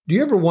Do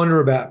you ever wonder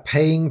about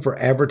paying for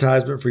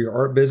advertisement for your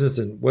art business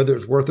and whether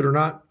it's worth it or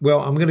not? Well,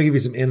 I'm going to give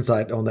you some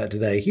insight on that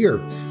today here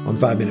on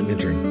 5-Minute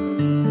Mentoring.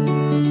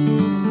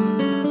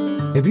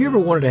 Have you ever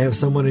wanted to have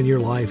someone in your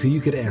life who you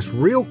could ask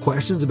real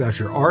questions about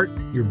your art,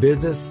 your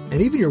business,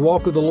 and even your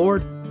walk with the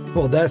Lord?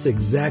 Well, that's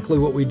exactly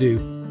what we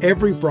do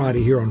every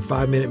Friday here on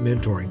 5-Minute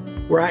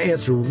Mentoring, where I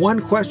answer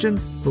one question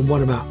from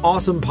one of my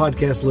awesome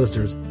podcast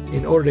listeners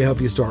in order to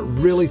help you start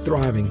really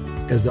thriving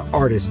as the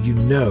artist you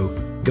know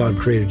God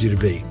created you to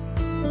be.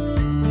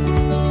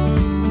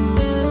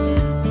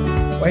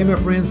 Well, hey, my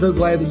friends, so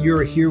glad that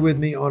you're here with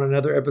me on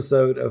another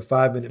episode of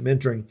 5-Minute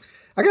Mentoring.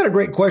 I got a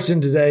great question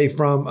today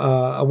from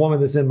a woman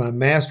that's in my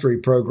mastery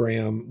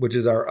program, which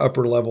is our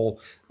upper level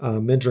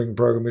mentoring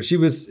program. And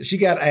she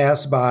got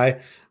asked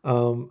by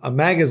a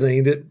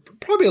magazine that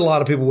probably a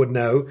lot of people would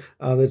know,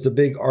 that's a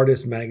big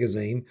artist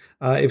magazine,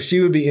 if she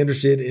would be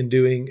interested in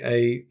doing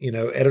a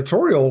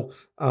editorial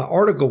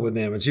article with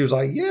them. And she was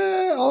like,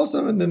 yeah,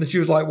 awesome. And then she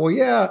was like, well,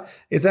 yeah,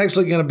 it's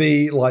actually going to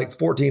be like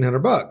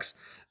 $1,400.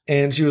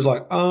 And she was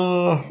like,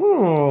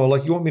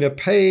 like you want me to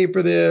pay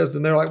for this?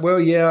 And they're like, well,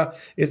 yeah,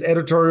 it's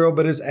editorial,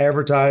 but it's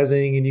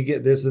advertising and you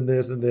get this and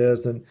this and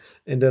this and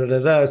da, da, da,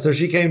 da. So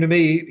she came to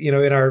me,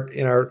 in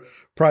our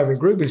private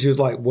group and she was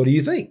like, what do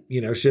you think?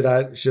 Should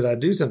I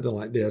do something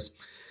like this?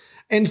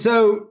 And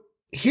so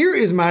here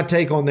is my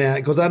take on that,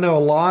 because I know a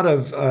lot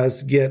of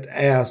us get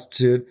asked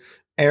to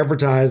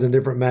advertise in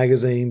different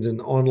magazines and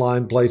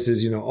online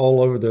places,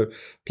 all over the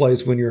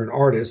place when you're an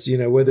artist,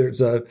 whether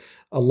it's a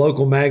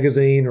local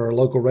magazine or a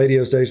local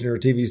radio station or a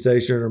TV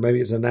station, or maybe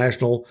it's a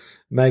national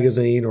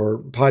magazine or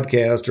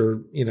podcast or,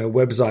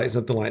 website,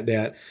 something like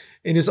that.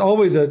 And it's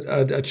always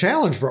a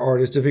challenge for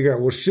artists to figure out,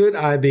 well, should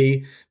I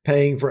be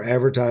paying for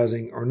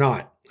advertising or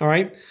not? All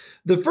right.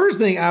 The first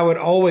thing I would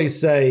always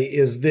say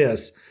is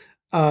this.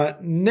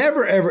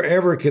 Never, ever,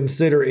 ever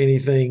consider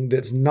anything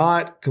that's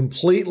not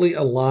completely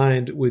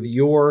aligned with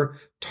your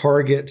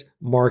target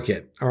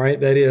market. All right.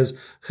 That is,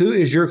 who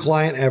is your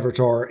client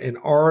avatar, and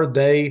are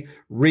they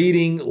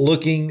reading,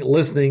 looking,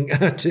 listening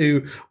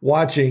to,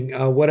 watching,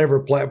 whatever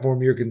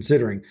platform you're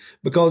considering?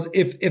 Because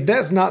if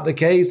that's not the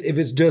case, if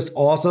it's just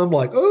awesome,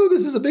 like, oh,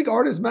 this is a big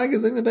artist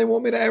magazine and they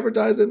want me to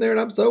advertise in there and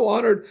I'm so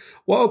honored.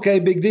 Well, okay,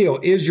 big deal.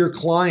 Is your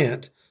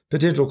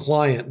potential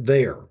client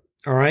there?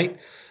 All right.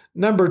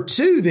 Number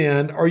two,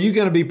 then, are you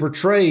going to be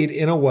portrayed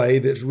in a way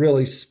that's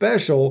really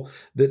special,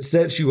 that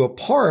sets you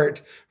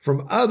apart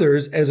from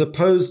others, as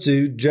opposed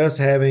to just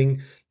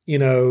having,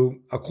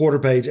 a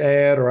quarter-page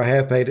ad or a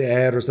half-page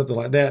ad or something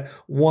like that,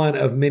 one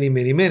of many,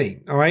 many,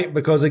 many. All right.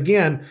 Because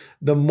again,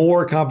 the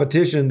more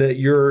competition that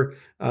you're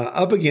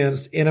up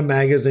against in a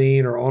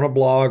magazine or on a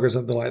blog or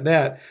something like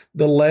that,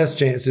 the less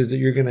chances that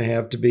you're going to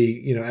have to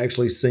be,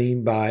 actually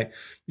seen by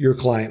your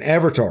client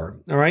avatar.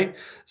 All right.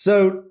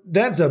 So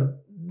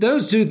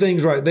those two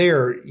things right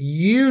there,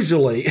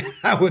 usually,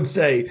 I would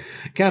say,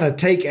 kind of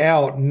take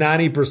out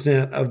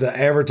 90% of the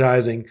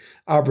advertising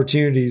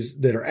opportunities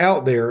that are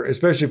out there,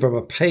 especially from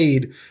a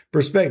paid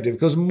perspective,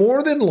 because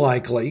more than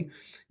likely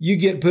you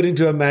get put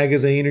into a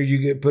magazine or you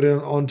get put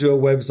onto a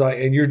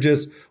website and you're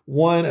just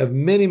one of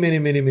many, many,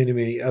 many, many,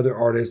 many other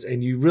artists,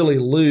 and you really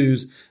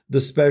lose the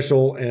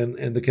special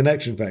and the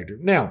connection factor.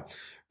 Now,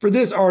 for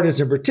this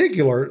artist in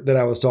particular that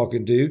I was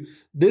talking to,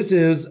 this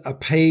is a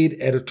paid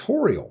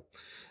editorial.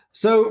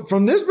 So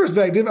from this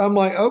perspective, I'm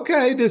like,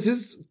 okay, this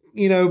is,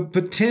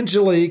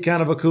 potentially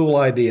kind of a cool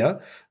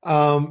idea,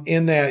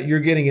 in that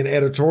you're getting an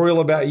editorial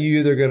about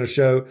you. They're going to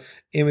show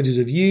images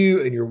of you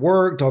and your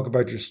work, talk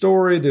about your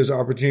story. There's an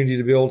opportunity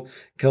to build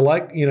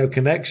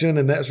connection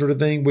and that sort of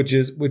thing, which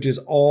is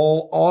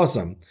all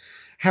awesome.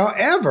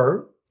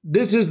 However,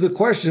 this is the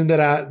question that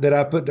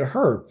I put to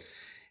her.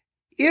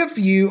 If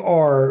you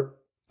are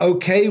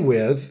okay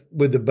with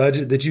the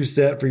budget that you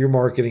set for your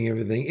marketing and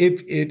everything,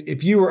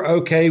 if you are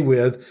okay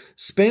with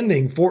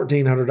spending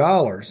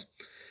 $1,400,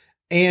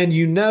 and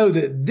you know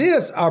that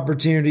this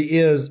opportunity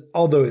is,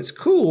 although it's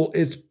cool,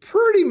 it's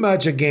pretty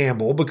much a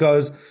gamble,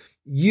 because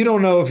you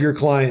don't know if your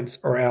clients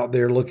are out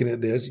there looking at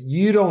this.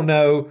 You don't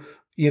know,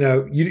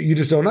 you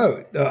just don't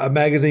know. A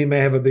magazine may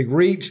have a big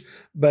reach,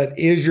 but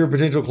is your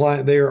potential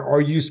client there?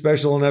 Are you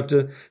special enough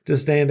to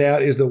stand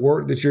out? Is the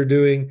work that you're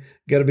doing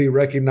going to be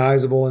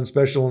recognizable and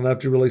special enough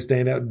to really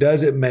stand out?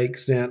 Does it make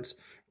sense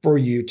for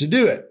you to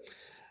do it?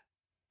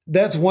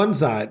 That's one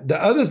side.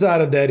 The other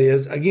side of that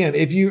is, again,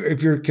 if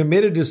you're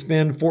committed to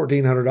spend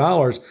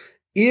 $1,400,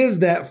 is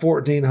that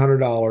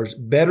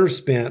 $1,400 better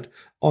spent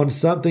on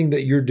something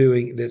that you're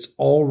doing that's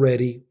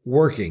already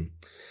working?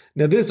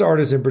 Now, this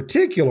artist in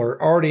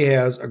particular already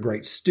has a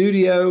great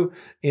studio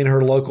in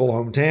her local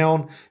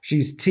hometown.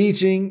 She's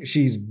teaching.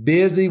 She's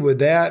busy with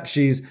that.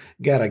 She's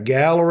got a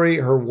gallery.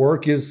 Her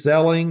work is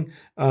selling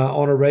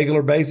on a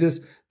regular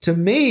basis. To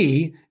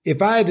me,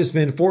 if I had to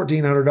spend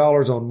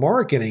 $1,400 on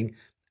marketing,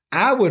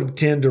 I would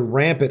tend to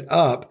ramp it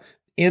up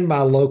in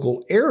my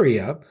local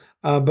area,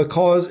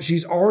 because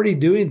she's already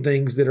doing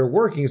things that are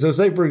working. So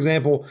say, for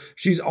example,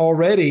 she's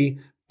already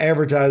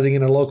advertising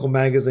in a local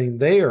magazine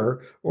there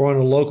or on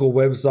a local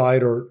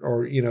website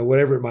or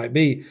whatever it might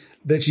be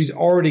that she's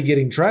already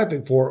getting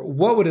traffic for,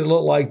 what would it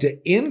look like to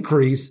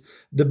increase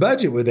the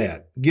budget with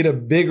that? Get a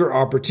bigger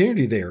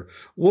opportunity there?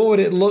 What would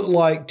it look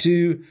like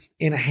to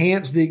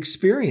enhance the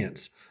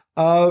experience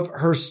of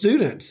her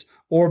students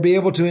or be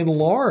able to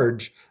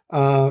enlarge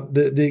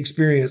the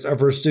experience of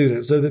her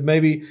students so that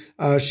maybe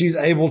she's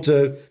able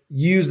to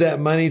use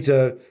that money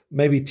to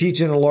maybe teach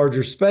in a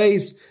larger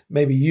space,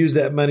 maybe use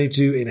that money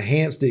to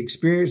enhance the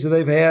experience that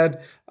they've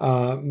had,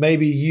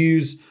 maybe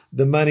use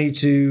the money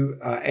to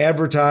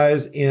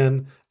advertise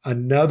in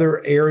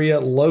another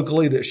area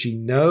locally that she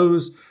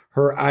knows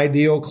her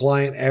ideal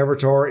client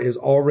avatar is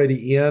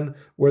already in,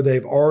 where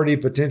they've already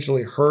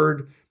potentially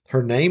heard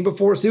her name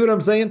before. See what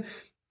I'm saying?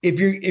 If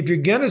you're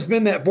going to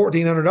spend that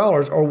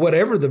 $1,400 or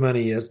whatever the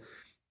money is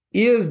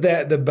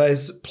that the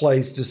best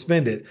place to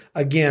spend it?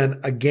 Again,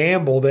 a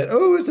gamble that,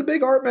 it's a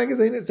big art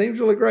magazine. It seems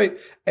really great,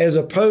 as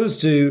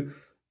opposed to,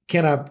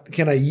 can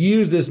I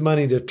use this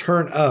money to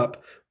turn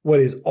up what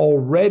is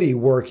already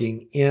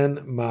working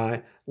in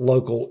my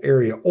local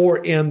area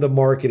or in the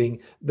marketing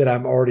that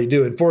I'm already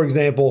doing? For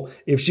example,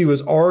 if she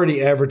was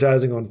already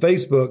advertising on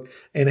Facebook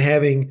and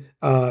having,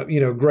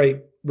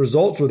 great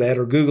results with that,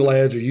 or Google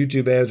ads or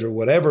YouTube ads or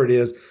whatever it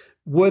is,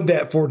 would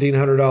that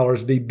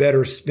 $1,400 be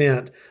better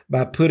spent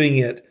by putting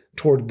it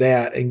toward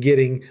that and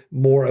getting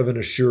more of an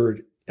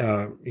assured,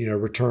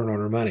 return on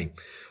her money?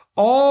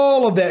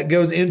 All of that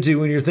goes into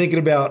when you're thinking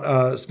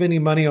about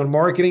spending money on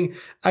marketing.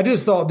 I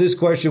just thought this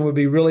question would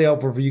be really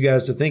helpful for you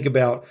guys to think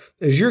about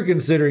as you're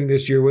considering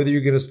this year, whether you're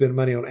going to spend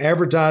money on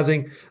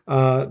advertising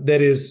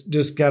that is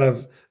just kind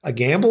of a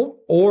gamble,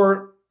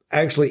 or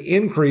actually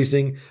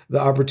increasing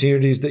the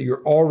opportunities that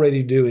you're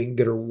already doing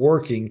that are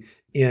working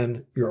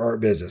in your art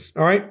business.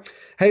 All right.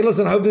 Hey,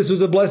 listen, I hope this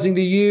was a blessing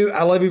to you.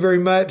 I love you very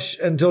much.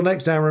 Until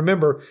next time,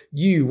 remember,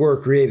 you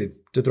were created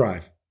to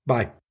thrive.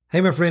 Bye.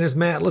 Hey, my friend, it's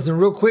Matt. Listen,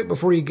 real quick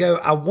before you go,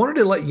 I wanted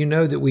to let you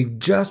know that we've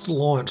just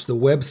launched the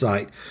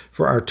website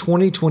for our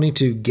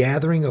 2022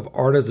 Gathering of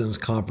Artisans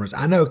Conference.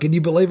 I know, can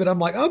you believe it?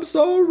 I'm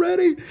so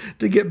ready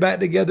to get back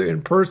together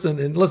in person.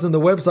 And listen,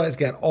 the website's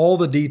got all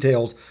the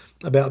details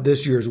about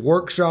this year's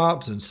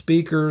workshops and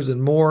speakers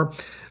and more.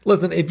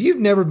 Listen, if you've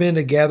never been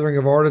to Gathering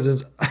of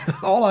Artisans,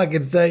 all I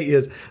can say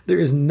is there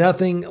is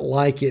nothing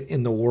like it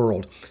in the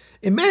world.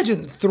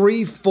 Imagine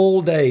 3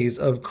 full days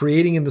of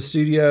creating in the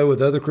studio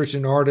with other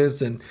Christian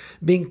artists and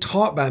being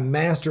taught by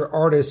master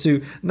artists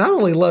who not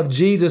only love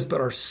Jesus, but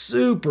are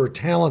super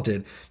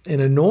talented and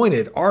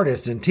anointed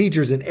artists and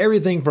teachers in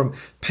everything from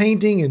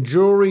painting and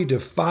jewelry to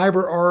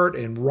fiber art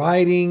and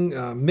writing,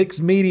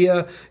 mixed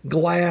media,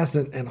 glass,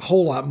 and a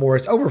whole lot more.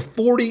 It's over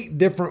 40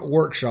 different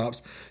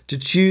workshops to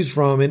choose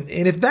from. And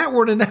if that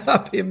weren't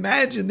enough,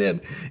 imagine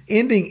then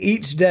ending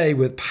each day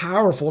with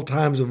powerful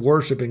times of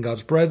worship in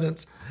God's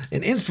presence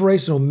and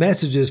inspirational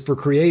messages for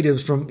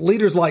creatives from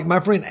leaders like my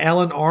friend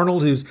Alan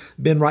Arnold, who's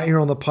been right here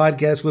on the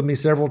podcast with me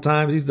several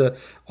times. He's the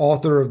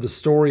author of The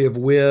Story of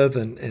With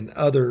and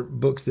other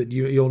books that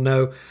you'll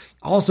know.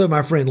 Also,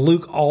 my friend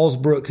Luke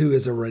Alsbrook, who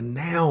is a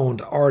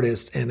renowned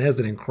artist and has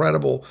an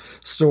incredible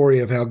story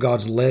of how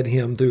God's led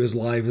him through his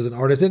life as an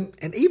artist.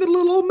 And even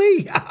little old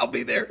me, I'll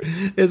be there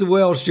as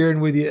well,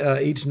 sharing with you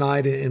each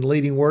night and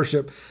leading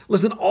worship.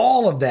 Listen,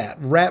 all of that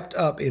wrapped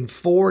up in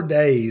 4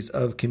 days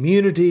of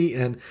community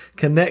and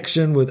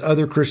connection with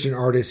other Christian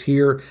artists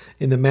here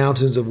in the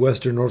mountains of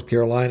Western North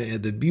Carolina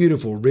at the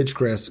beautiful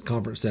Ridgecrest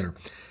Conference Center.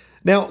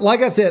 Now,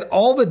 like I said,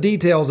 all the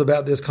details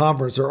about this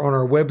conference are on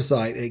our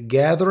website at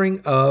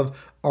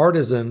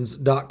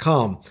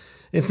gatheringofartisans.com.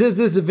 And since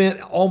this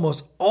event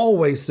almost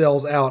always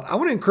sells out, I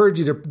want to encourage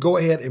you to go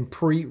ahead and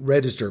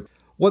pre-register.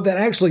 What that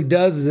actually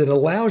does is it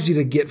allows you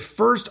to get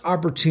first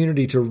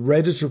opportunity to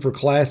register for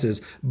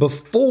classes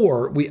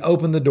before we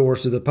open the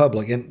doors to the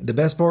public. And the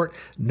best part,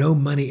 no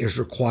money is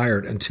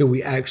required until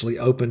we actually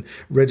open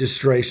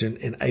registration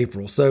in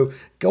April. So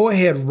go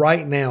ahead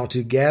right now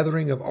to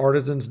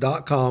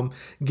gatheringofartisans.com.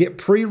 Get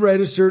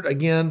pre-registered.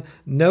 Again,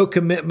 no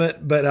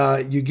commitment,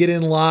 but you get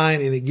in line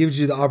and it gives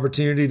you the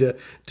opportunity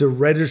to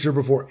register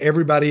before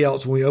everybody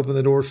else when we open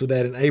the doors for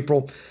that in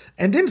April.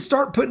 And then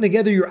start putting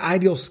together your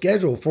ideal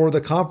schedule for the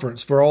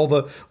conference, for all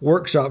the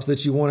workshops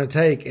that you want to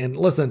take. And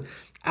listen,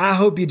 I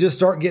hope you just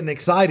start getting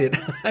excited,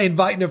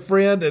 inviting a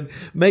friend and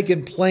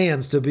making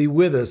plans to be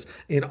with us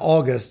in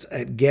August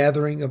at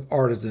Gathering of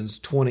Artisans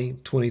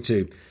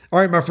 2022.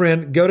 All right, my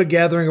friend, go to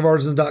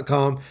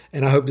gatheringofartisans.com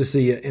and I hope to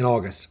see you in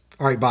August.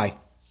 All right, bye.